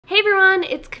Hey everyone,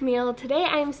 it's Camille. Today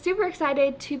I am super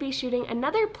excited to be shooting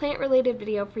another plant related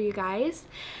video for you guys.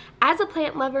 As a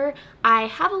plant lover, I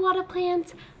have a lot of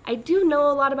plants. I do know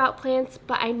a lot about plants,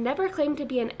 but I never claim to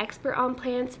be an expert on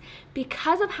plants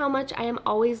because of how much I am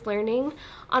always learning.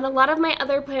 On a lot of my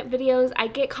other plant videos, I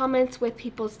get comments with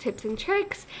people's tips and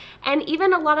tricks, and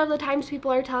even a lot of the times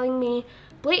people are telling me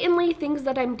blatantly things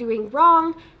that I'm doing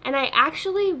wrong, and I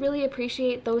actually really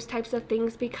appreciate those types of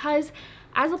things because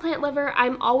as a plant lover,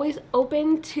 I'm always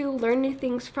open to learn new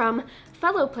things from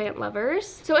fellow plant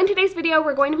lovers. So in today's video,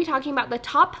 we're going to be talking about the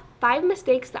top 5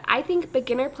 mistakes that I think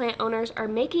beginner plant owners are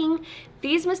making.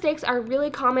 These mistakes are really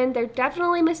common. They're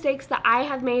definitely mistakes that I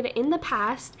have made in the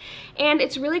past, and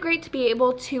it's really great to be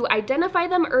able to identify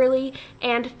them early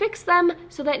and fix them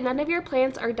so that none of your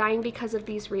plants are dying because of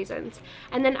these reasons.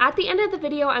 And then at the end of the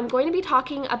video, I'm going to be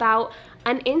talking about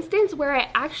an instance where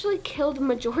I actually killed the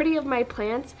majority of my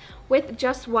plants with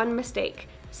just one mistake.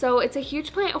 So it's a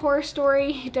huge plant horror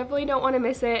story. You definitely don't want to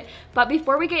miss it. But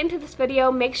before we get into this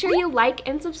video, make sure you like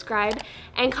and subscribe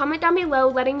and comment down below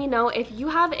letting me know if you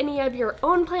have any of your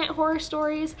own plant horror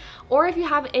stories or if you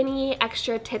have any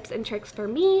extra tips and tricks for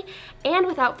me. And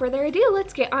without further ado,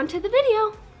 let's get on to the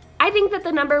video. I think that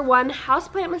the number one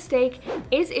houseplant mistake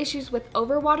is issues with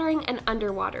overwatering and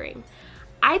underwatering.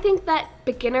 I think that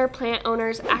beginner plant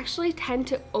owners actually tend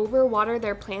to overwater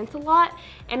their plants a lot,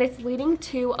 and it's leading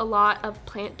to a lot of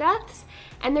plant deaths.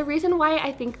 And the reason why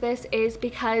I think this is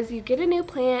because you get a new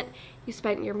plant, you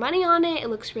spent your money on it, it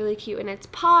looks really cute in its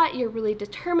pot, you're really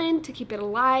determined to keep it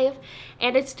alive,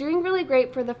 and it's doing really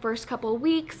great for the first couple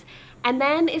weeks, and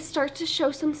then it starts to show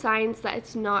some signs that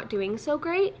it's not doing so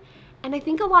great. And I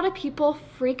think a lot of people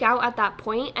freak out at that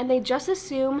point and they just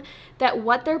assume that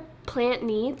what their plant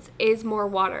needs is more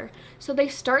water. So they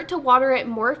start to water it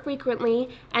more frequently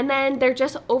and then they're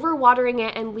just overwatering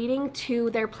it and leading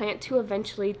to their plant to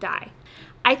eventually die.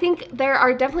 I think there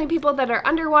are definitely people that are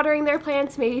underwatering their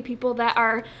plants, maybe people that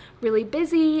are really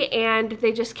busy and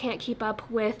they just can't keep up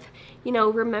with,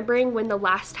 remembering when the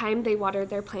last time they watered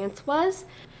their plants was.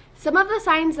 Some of the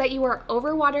signs that you are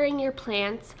overwatering your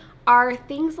plants are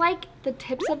things like the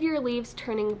tips of your leaves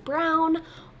turning brown,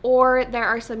 or there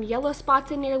are some yellow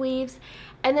spots in your leaves,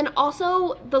 and then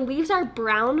also the leaves are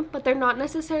brown but they're not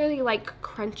necessarily like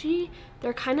crunchy,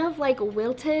 they're kind of like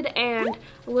wilted and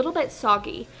a little bit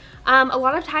soggy. A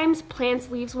lot of times plants'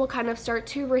 leaves will kind of start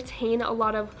to retain a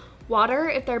lot of water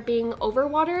if they're being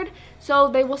overwatered, so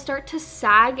they will start to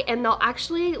sag and they'll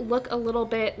actually look a little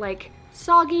bit like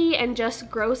soggy and just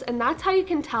gross, and that's how you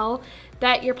can tell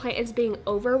that your plant is being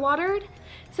overwatered.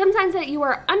 Some signs that you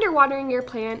are underwatering your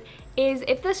plant is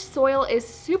if the soil is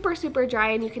super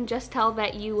dry and you can just tell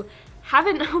that you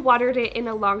haven't watered it in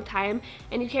a long time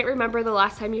and you can't remember the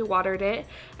last time you watered it.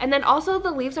 And then also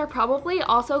the leaves are probably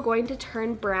also going to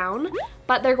turn brown,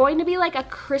 but they're going to be like a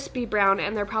crispy brown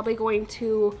and they're probably going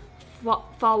to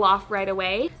fall off right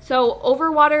away. So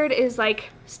overwatered is like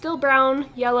still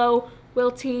brown, yellow,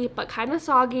 wilty, but kind of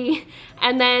soggy,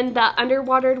 and then the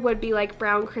underwatered would be like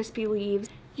brown crispy leaves.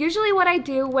 Usually what I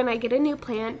do when I get a new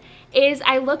plant is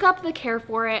I look up the care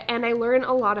for it and I learn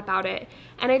a lot about it,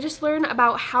 and I just learn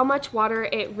about how much water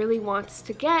it really wants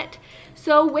to get.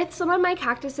 So with some of my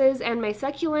cactuses and my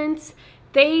succulents,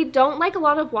 they don't like a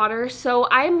lot of water, so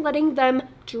I'm letting them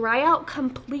dry out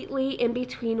completely in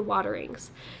between waterings.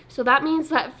 So that means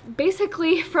that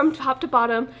basically from top to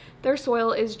bottom their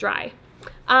soil is dry.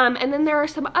 And then there are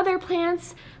some other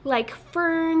plants like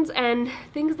ferns and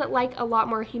things that like a lot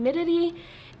more humidity.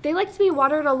 They like to be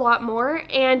watered a lot more,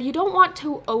 and you don't want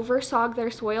to oversog their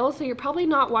soil, so you're probably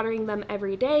not watering them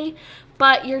every day,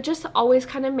 but you're just always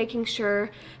kind of making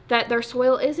sure that their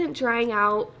soil isn't drying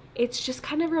out. It's just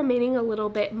kind of remaining a little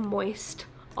bit moist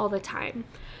all the time.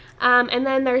 And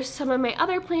then there's some of my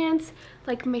other plants,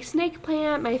 like my snake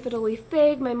plant, my fiddle-leaf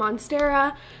fig, my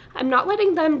monstera. I'm not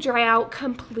letting them dry out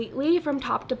completely from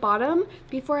top to bottom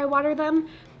before I water them,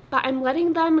 but I'm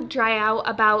letting them dry out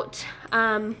about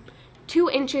 2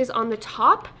 inches on the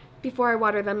top before I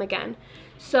water them again.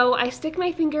 So I stick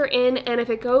my finger in, and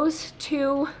if it goes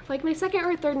to like my second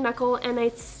or third knuckle and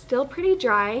it's still pretty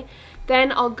dry,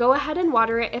 then I'll go ahead and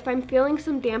water it. If I'm feeling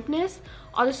some dampness,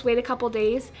 I'll just wait a couple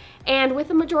days. And with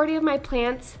the majority of my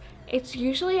plants, it's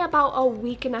usually about a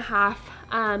week and a half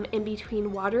in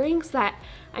between waterings that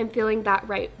I'm feeling that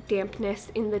right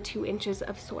dampness in the 2 inches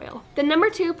of soil. The number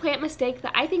 2 plant mistake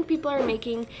that I think people are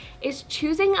making is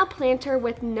choosing a planter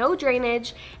with no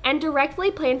drainage and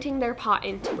directly planting their pot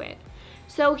into it.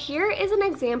 So here is an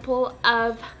example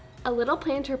of a little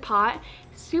planter pot.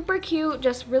 Super cute,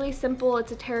 just really simple.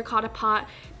 It's a terracotta pot,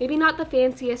 maybe not the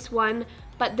fanciest one,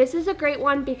 but this is a great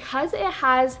one because it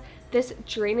has this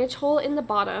drainage hole in the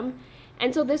bottom.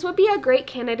 And so this would be a great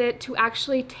candidate to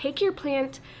actually take your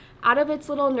plant out of its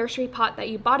little nursery pot that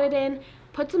you bought it in,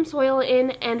 put some soil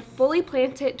in, and fully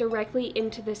plant it directly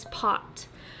into this pot.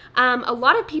 A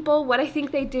lot of people, what I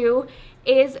think they do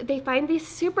is they find these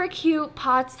super cute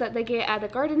pots that they get at a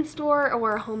garden store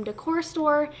or a home decor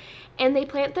store, and they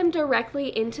plant them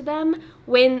directly into them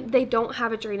when they don't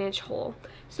have a drainage hole.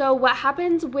 So what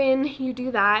happens when you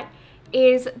do that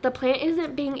is the plant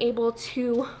isn't being able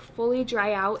to fully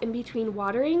dry out in between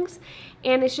waterings,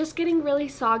 and it's just getting really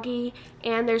soggy,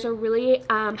 and there's a really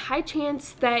high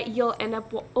chance that you'll end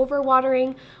up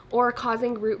overwatering or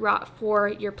causing root rot for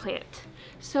your plant.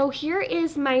 So here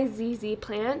is my ZZ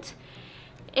plant,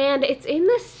 and it's in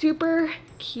this super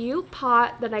cute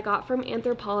pot that I got from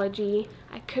Anthropology.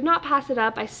 I could not pass it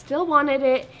up. I still wanted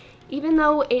it, even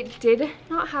though it did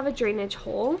not have a drainage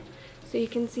hole. So you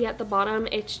can see at the bottom,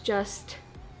 it's just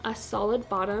a solid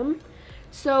bottom.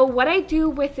 So what I do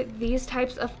with these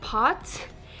types of pots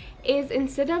is,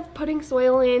 instead of putting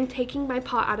soil in, taking my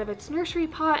pot out of its nursery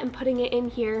pot and putting it in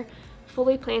here,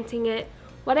 fully planting it,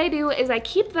 what I do is I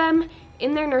keep them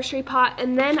in their nursery pot,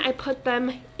 and then I put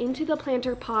them into the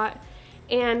planter pot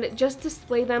and just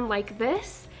display them like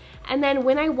this. And then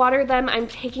when I water them, I'm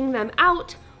taking them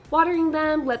out, watering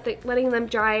them, letting them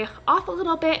dry off a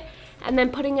little bit, and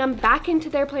then putting them back into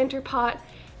their planter pot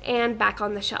and back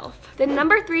on the shelf. The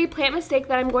number 3 plant mistake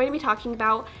that I'm going to be talking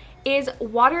about is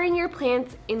watering your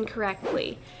plants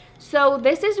incorrectly. So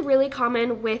this is really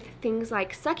common with things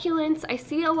like succulents. I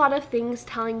see a lot of things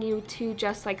telling you to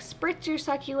just like spritz your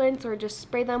succulents or just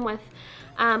spray them with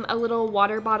a little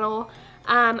water bottle.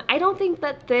 I don't think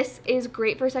that this is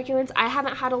great for succulents. I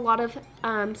haven't had a lot of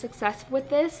success with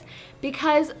this,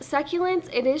 because succulents,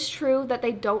 it is true that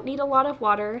they don't need a lot of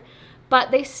water, but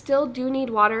they still do need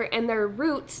water, and their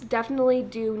roots definitely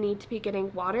do need to be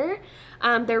getting water.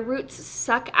 Their roots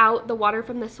suck out the water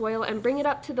from the soil and bring it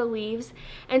up to the leaves.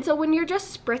 And so when you're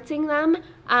just spritzing them,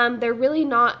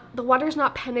 the water's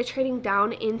not penetrating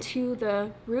down into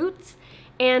the roots,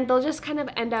 and they'll just kind of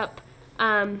end up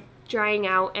drying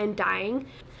out and dying.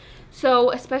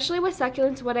 So especially with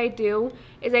succulents, what I do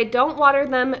is I don't water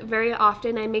them very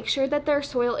often. I make sure that their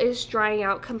soil is drying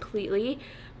out completely,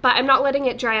 but I'm not letting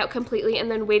it dry out completely and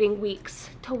then waiting weeks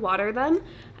to water them.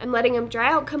 I'm letting them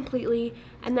dry out completely,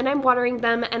 and then I'm watering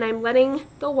them, and I'm letting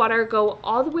the water go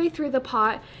all the way through the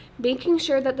pot, making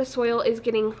sure that the soil is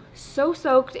getting so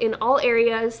soaked in all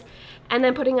areas, and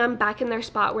then putting them back in their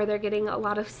spot where they're getting a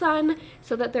lot of sun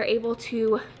so that they're able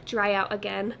to dry out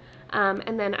again.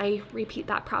 And then I repeat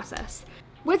that process.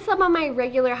 With some of my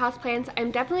regular houseplants,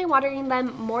 I'm definitely watering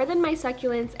them more than my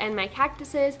succulents and my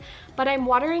cactuses, but I'm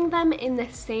watering them in the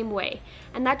same way.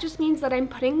 And that just means that I'm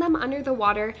putting them under the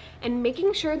water and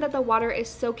making sure that the water is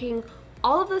soaking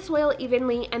all of the soil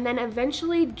evenly, and then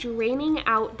eventually draining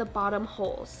out the bottom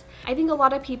holes. I think a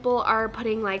lot of people are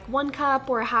putting like 1 cup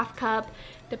or a half cup,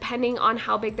 depending on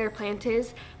how big their plant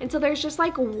is. And so there's just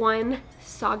like one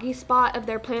soggy spot of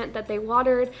their plant that they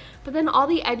watered, but then all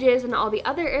the edges and all the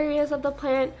other areas of the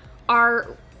plant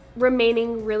are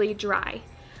remaining really dry.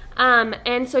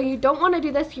 And so you don't want to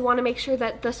do this. You want to make sure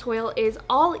that the soil is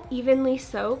all evenly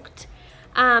soaked,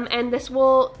 and this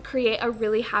will create a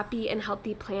really happy and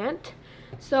healthy plant.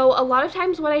 So a lot of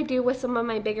times what I do with some of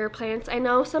my bigger plants, I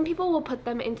know some people will put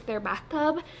them into their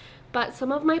bathtub, but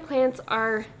some of my plants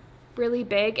are really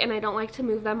big and I don't like to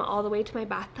move them all the way to my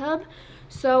bathtub.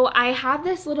 So I have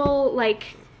this little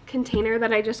like container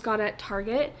that I just got at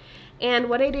Target, and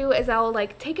what I do is I'll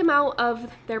like take them out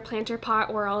of their planter pot,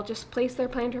 or I'll just place their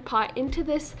planter pot into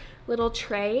this little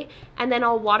tray, and then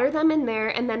I'll water them in there,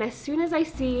 and then as soon as I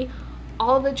see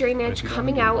all the drainage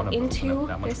coming out into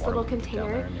this little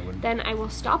container, then I will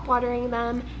stop watering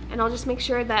them, and I'll just make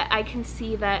sure that I can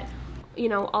see that, you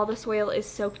know, all the soil is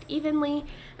soaked evenly,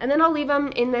 and then I'll leave them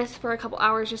in this for a couple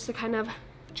hours just to kind of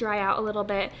dry out a little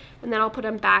bit, and then I'll put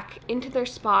them back into their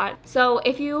spot. So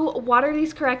if you water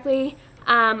these correctly,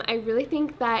 I really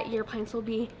think that your plants will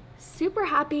be super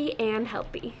happy and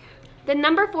healthy. The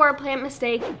number 4 plant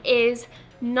mistake is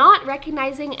not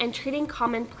recognizing and treating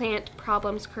common plant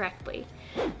problems correctly.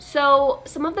 So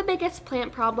some of the biggest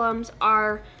plant problems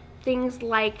are things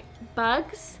like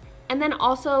bugs and then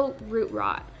also root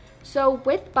rot. So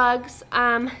with bugs,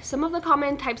 some of the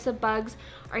common types of bugs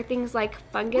are things like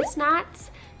fungus gnats.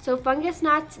 So fungus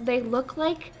gnats, they look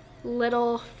like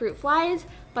little fruit flies,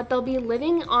 but they'll be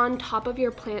living on top of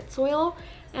your plant soil,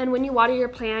 and when you water your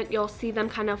plant, you'll see them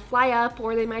kind of fly up,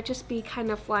 or they might just be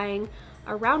kind of flying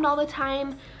around all the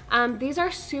time. These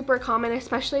are super common,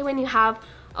 especially when you have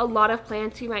a lot of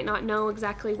plants. You might not know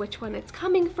exactly which one it's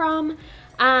coming from.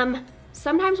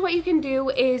 sometimes what you can do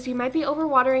is you might be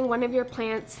overwatering one of your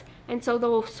plants, and so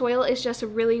the soil is just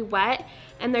really wet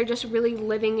and they're just really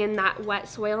living in that wet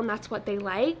soil, and that's what they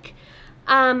like.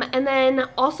 And then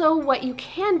also what you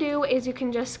can do is you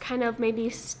can just kind of maybe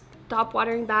stop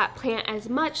watering that plant as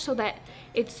much so that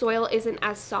its soil isn't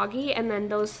as soggy, and then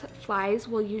those flies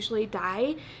will usually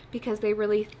die because they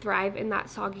really thrive in that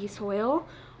soggy soil.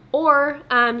 Or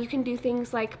you can do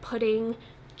things like putting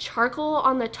charcoal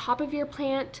on the top of your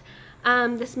plant.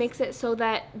 This makes it so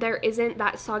that there isn't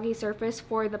that soggy surface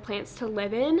for the plants to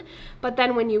live in, but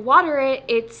then when you water it,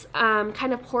 it's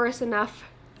kind of porous enough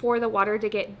for the water to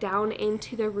get down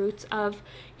into the roots of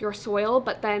your soil,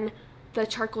 but then the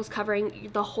charcoal's covering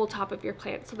the whole top of your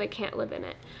plant so they can't live in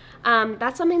it.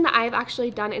 That's something that I've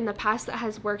actually done in the past that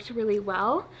has worked really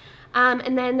well.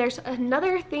 And then there's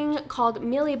another thing called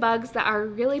mealybugs that are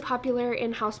really popular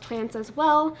in houseplants as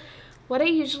well. What I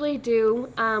usually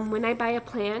do when I buy a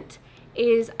plant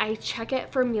is I check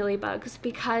it for mealybugs,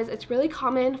 because it's really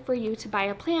common for you to buy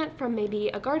a plant from maybe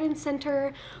a garden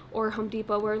center or Home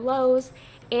Depot or Lowe's,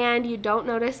 and you don't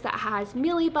notice that it has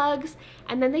mealybugs,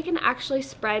 and then they can actually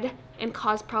spread and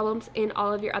cause problems in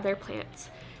all of your other plants.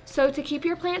 So to keep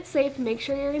your plants safe, make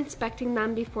sure you're inspecting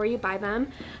them before you buy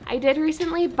them. I did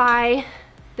recently buy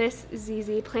this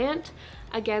ZZ plant,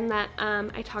 again, that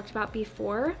I talked about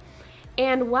before.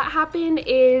 And what happened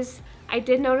is I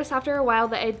did notice after a while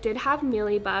that it did have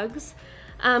mealybugs.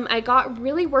 I got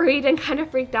really worried and kind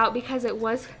of freaked out because it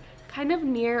was kind of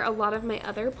near a lot of my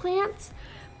other plants.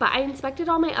 But I inspected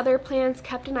all my other plants,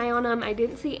 kept an eye on them. I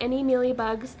didn't see any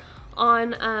mealybugs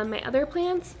on my other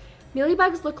plants.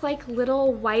 Mealybugs look like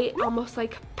little white, almost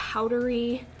like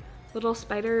powdery little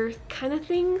spider kind of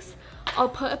things. I'll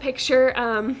put a picture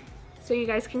so you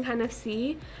guys can kind of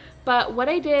see. But what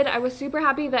I did, I was super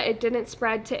happy that it didn't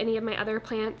spread to any of my other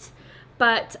plants,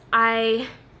 but I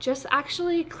just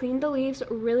actually cleaned the leaves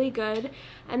really good,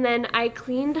 and then I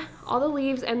cleaned all the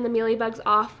leaves and the mealybugs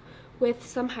off with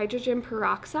some hydrogen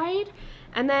peroxide,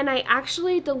 and then I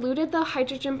actually diluted the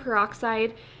hydrogen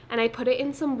peroxide and I put it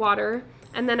in some water,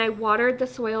 and then I watered the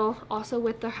soil also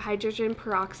with the hydrogen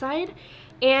peroxide,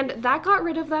 and that got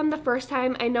rid of them the first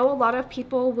time. I know a lot of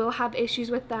people will have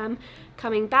issues with them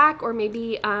coming back, or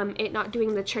maybe it not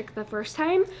doing the trick the first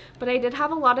time, but I did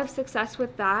have a lot of success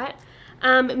with that.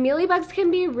 Mealybugs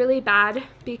can be really bad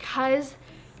because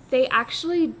they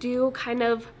actually do kind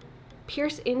of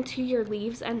pierce into your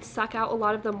leaves and suck out a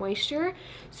lot of the moisture.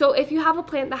 So if you have a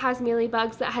plant that has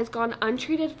mealybugs that has gone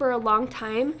untreated for a long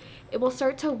time, it will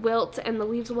start to wilt and the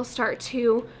leaves will start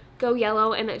to go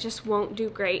yellow, and it just won't do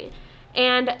great.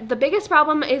 And the biggest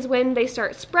problem is when they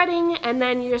start spreading, and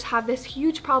then you just have this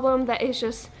huge problem that is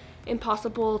just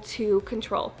impossible to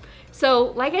control.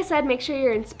 So like I said, make sure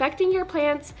you're inspecting your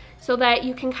plants so that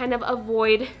you can kind of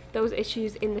avoid those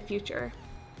issues in the future.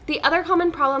 The other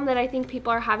common problem that I think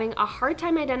people are having a hard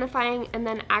time identifying and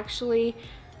then actually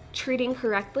treating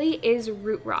correctly is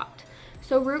root rot.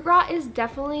 So root rot is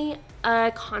definitely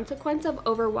a consequence of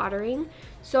overwatering.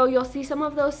 So you'll see some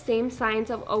of those same signs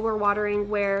of overwatering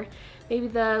where maybe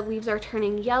the leaves are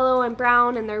turning yellow and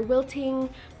brown and they're wilting,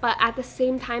 but at the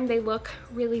same time they look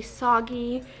really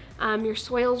soggy. Your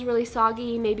soil's really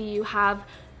soggy. Maybe you have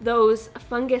those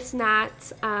fungus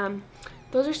gnats.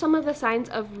 Those are some of the signs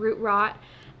of root rot,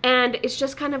 and it's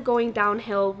just kind of going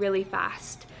downhill really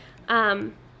fast.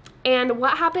 And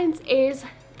what happens is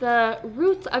the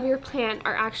roots of your plant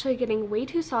are actually getting way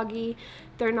too soggy.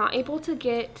 They're not able to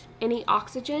get any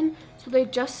oxygen, so they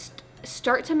just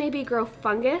start to maybe grow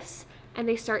fungus and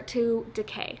they start to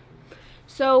decay.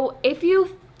 So if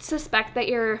you suspect that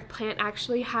your plant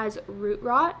actually has root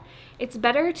rot, it's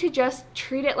better to just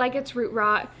treat it like it's root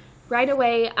rot right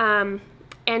away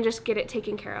and just get it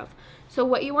taken care of. So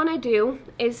what you want to do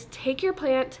is take your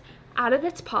plant out of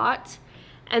its pot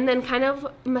and then kind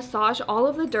of massage all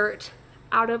of the dirt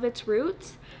out of its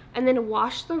roots, and then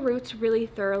wash the roots really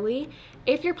thoroughly.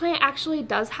 If your plant actually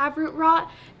does have root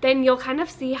rot, then you'll kind of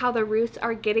see how the roots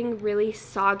are getting really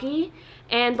soggy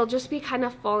and they'll just be kind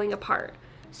of falling apart.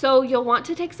 So you'll want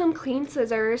to take some clean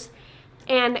scissors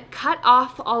and cut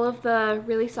off all of the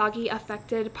really soggy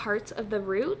affected parts of the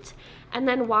root, and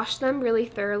then wash them really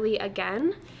thoroughly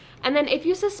again. And then if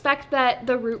you suspect that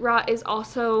the root rot is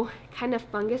also kind of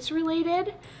fungus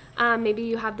related, maybe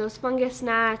you have those fungus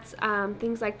gnats,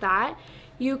 things like that,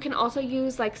 you can also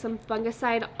use like some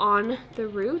fungicide on the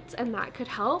roots, and that could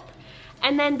help.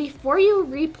 And then before you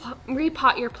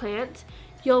repot your plant,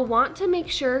 you'll want to make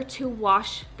sure to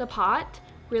wash the pot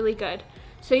really good.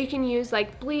 So you can use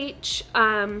like bleach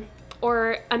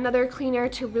or another cleaner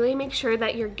to really make sure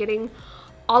that you're getting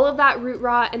all of that root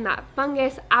rot and that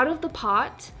fungus out of the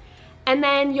pot. And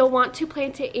then you'll want to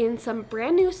plant it in some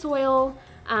brand new soil,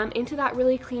 into that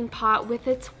really clean pot with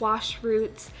its wash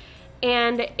roots,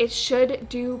 and it should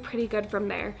do pretty good from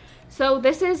there. So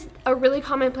this is a really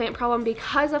common plant problem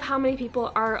because of how many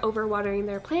people are overwatering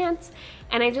their plants,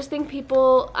 and I just think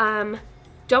people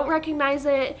don't recognize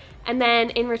it, and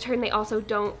then in return they also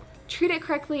don't treat it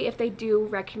correctly if they do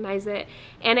recognize it,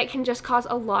 and it can just cause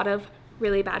a lot of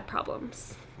really bad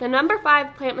problems. The number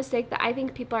 5 plant mistake that I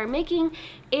think people are making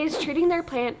is treating their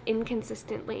plant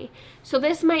inconsistently. So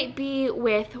this might be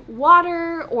with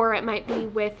water, or it might be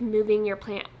with moving your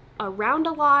plant around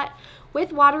a lot.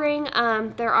 With watering,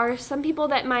 there are some people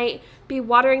that might be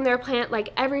watering their plant like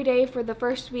every day for the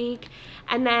first week,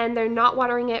 and then they're not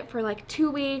watering it for like 2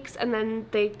 weeks, and then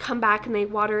they come back and they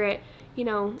water it, you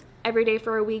know, every day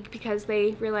for a week because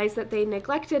they realize that they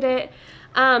neglected it.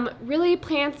 Really,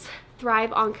 plants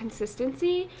thrive on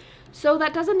consistency, so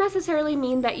that doesn't necessarily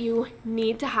mean that you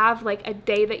need to have like a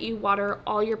day that you water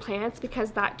all your plants,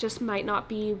 because that just might not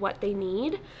be what they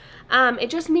need.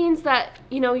 It just means that,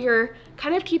 you know, you're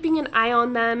kind of keeping an eye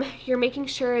on them. You're making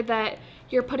sure that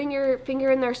you're putting your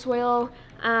finger in their soil,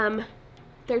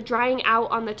 they're drying out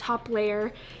on the top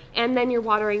layer, and then you're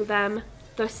watering them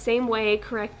the same way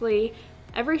correctly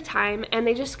every time, and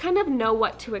they just kind of know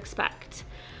what to expect.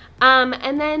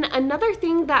 And then another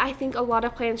thing that I think a lot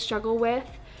of plants struggle with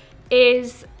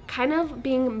is kind of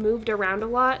being moved around a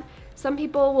lot. Some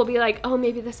people will be like, oh,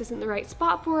 maybe this isn't the right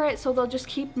spot for it, so they'll just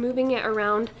keep moving it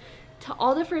around to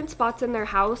all different spots in their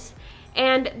house.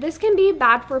 And this can be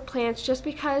bad for plants just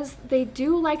because they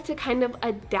do like to kind of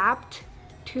adapt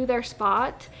to their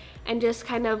spot and just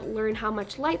kind of learn how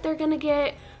much light they're gonna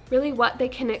get, really what they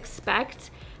can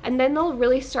expect. And then they'll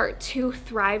really start to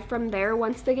thrive from there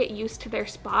once they get used to their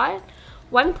spot.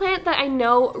 One plant that I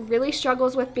know really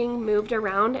struggles with being moved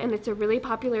around, and it's a really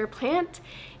popular plant,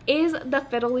 is the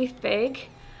fiddle-leaf fig.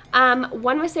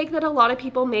 One mistake that a lot of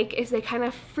people make is they kind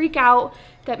of freak out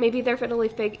that maybe their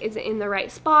fiddle-leaf fig isn't in the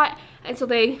right spot, and so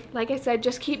they, like I said,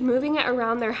 just keep moving it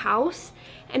around their house,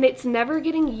 and it's never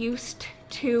getting used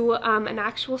to an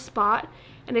actual spot,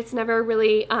 and it's never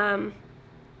really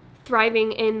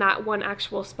thriving in that one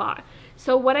actual spot.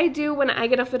 So what I do when I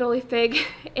get a fiddle-leaf fig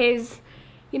is,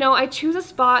 you know, I choose a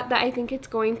spot that I think it's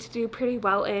going to do pretty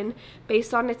well in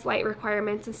based on its light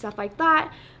requirements and stuff like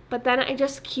that, but then I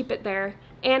just keep it there.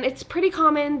 And it's pretty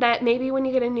common that maybe when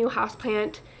you get a new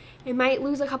houseplant, it might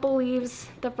lose a couple leaves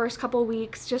the first couple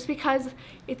weeks just because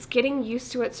it's getting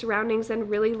used to its surroundings and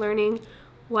really learning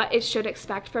what it should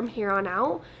expect from here on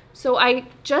out. So I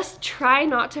just try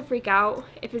not to freak out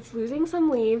if it's losing some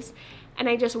leaves, and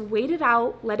I just wait it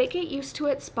out, let it get used to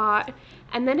its spot,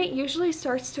 and then it usually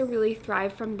starts to really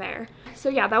thrive from there. So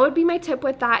yeah, that would be my tip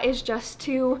with that, is just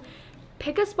to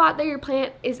pick a spot that your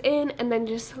plant is in and then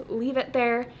just leave it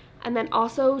there, and then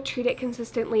also treat it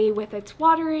consistently with its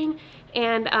watering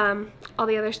and all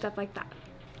the other stuff like that.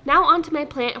 Now on to my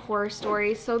plant horror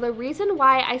stories. So the reason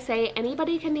why I say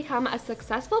anybody can become a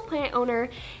successful plant owner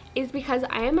is because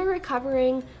I am a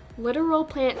recovering literal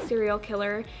plant serial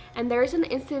killer, and there's an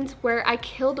instance where I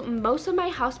killed most of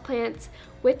my houseplants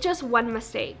with just one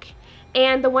mistake.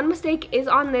 And the one mistake is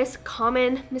on this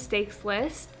common mistakes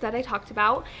list that I talked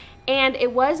about, and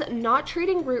it was not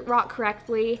treating root rot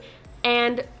correctly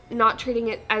and not treating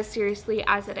it as seriously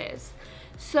as it is.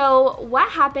 So what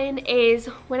happened is,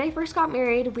 when I first got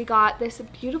married, we got this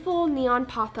beautiful neon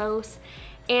pothos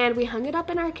and we hung it up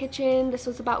in our kitchen. This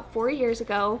was about 4 years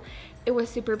ago. It was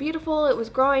super beautiful, it was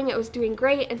growing, it was doing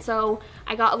great, and so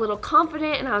I got a little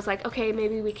confident and I was like, okay,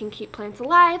 maybe we can keep plants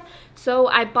alive. So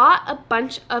I bought a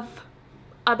bunch of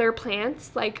other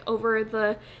plants like over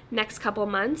the next couple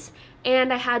months,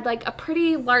 and I had like a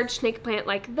pretty large snake plant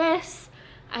like this.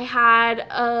 I had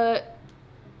a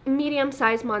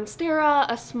medium-sized monstera,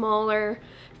 a smaller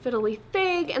fiddle-leaf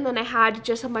fig, and then I had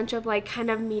just a bunch of like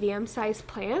kind of medium-sized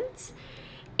plants.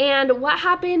 And what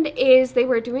happened is they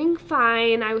were doing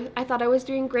fine. I thought I was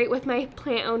doing great with my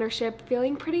plant ownership,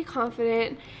 feeling pretty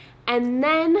confident, and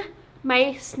then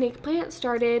my snake plant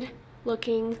started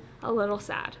looking a little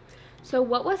sad. So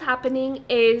what was happening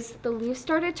is the leaves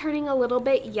started turning a little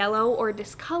bit yellow or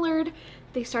discolored.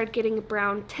 They started getting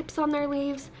brown tips on their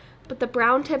leaves, but the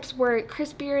brown tips weren't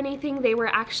crispy or anything. They were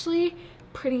actually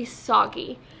pretty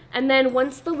soggy. And then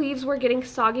once the leaves were getting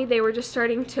soggy, they were just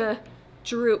starting to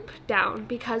droop down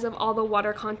because of all the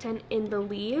water content in the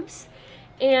leaves.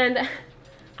 And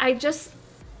I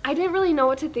didn't really know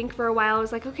what to think for a while. I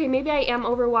was like, okay, maybe I am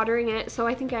overwatering it. So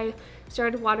I think I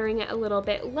started watering it a little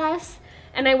bit less,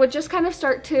 and I would just kind of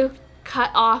start to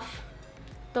cut off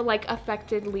the like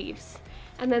affected leaves.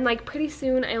 And then like pretty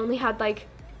soon I only had like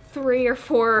 3 or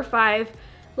 4 or 5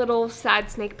 little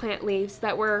sad snake plant leaves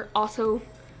that were also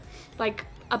like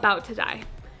about to die.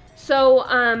 So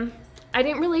I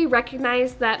didn't really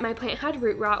recognize that my plant had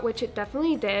root rot, which it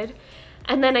definitely did,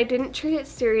 and then I didn't treat it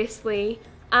seriously.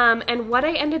 And what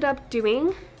I ended up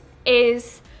doing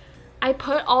is I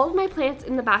put all of my plants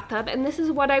in the bathtub, and this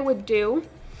is what I would do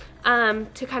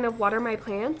to kind of water my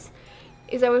plants,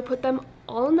 is I would put them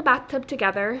all in the bathtub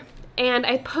together, and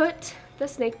I put the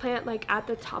snake plant like at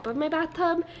the top of my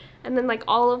bathtub, and then like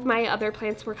all of my other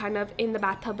plants were kind of in the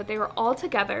bathtub, but they were all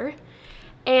together.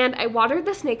 And I watered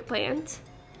the snake plant,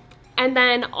 and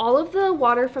then all of the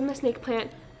water from the snake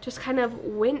plant just kind of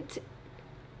went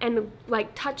and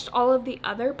like touched all of the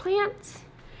other plants.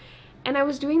 And I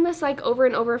was doing this like over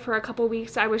and over for a couple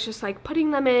weeks. I was just like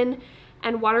putting them in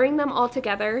and watering them all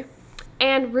together.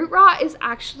 And root rot is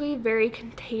actually very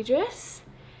contagious.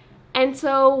 And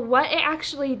so what it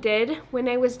actually did when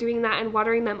I was doing that and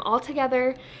watering them all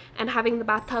together and having the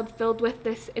bathtub filled with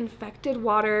this infected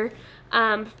water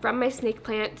from my snake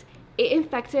plant, it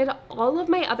infected all of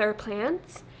my other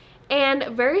plants, and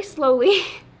very slowly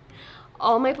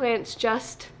all my plants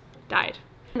just died.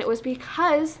 And it was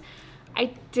because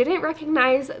I didn't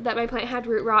recognize that my plant had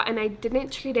root rot and I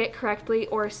didn't treat it correctly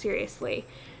or seriously.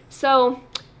 So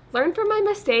learn from my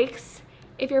mistakes.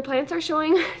 If your plants are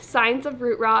showing signs of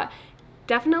root rot,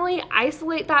 definitely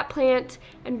isolate that plant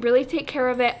and really take care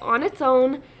of it on its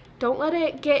own. Don't let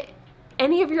it get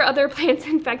any of your other plants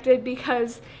infected,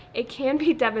 because it can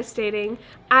be devastating.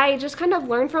 I just kind of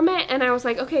learned from it, and I was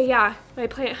like, okay, yeah, my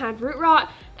plant had root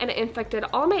rot and it infected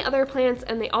all my other plants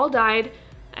and they all died.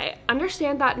 I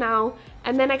understand that now.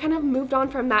 And then I kind of moved on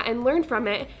from that and learned from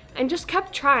it and just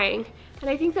kept trying. And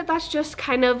I think that that's just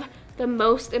kind of the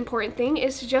most important thing,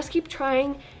 is to just keep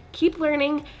trying, keep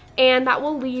learning, and that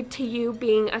will lead to you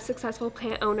being a successful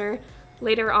plant owner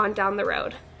later on down the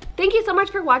road. Thank you so much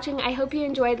for watching. I hope you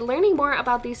enjoyed learning more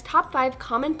about these top 5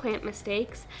 common plant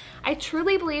mistakes. I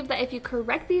truly believe that if you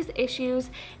correct these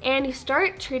issues and you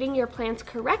start treating your plants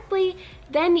correctly,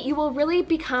 then you will really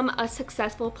become a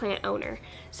successful plant owner.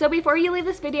 So before you leave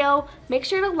this video, make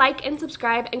sure to like and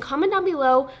subscribe and comment down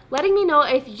below letting me know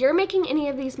if you're making any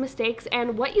of these mistakes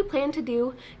and what you plan to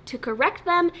do to correct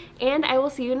them, and I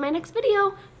will see you in my next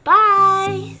video.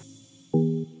 Bye!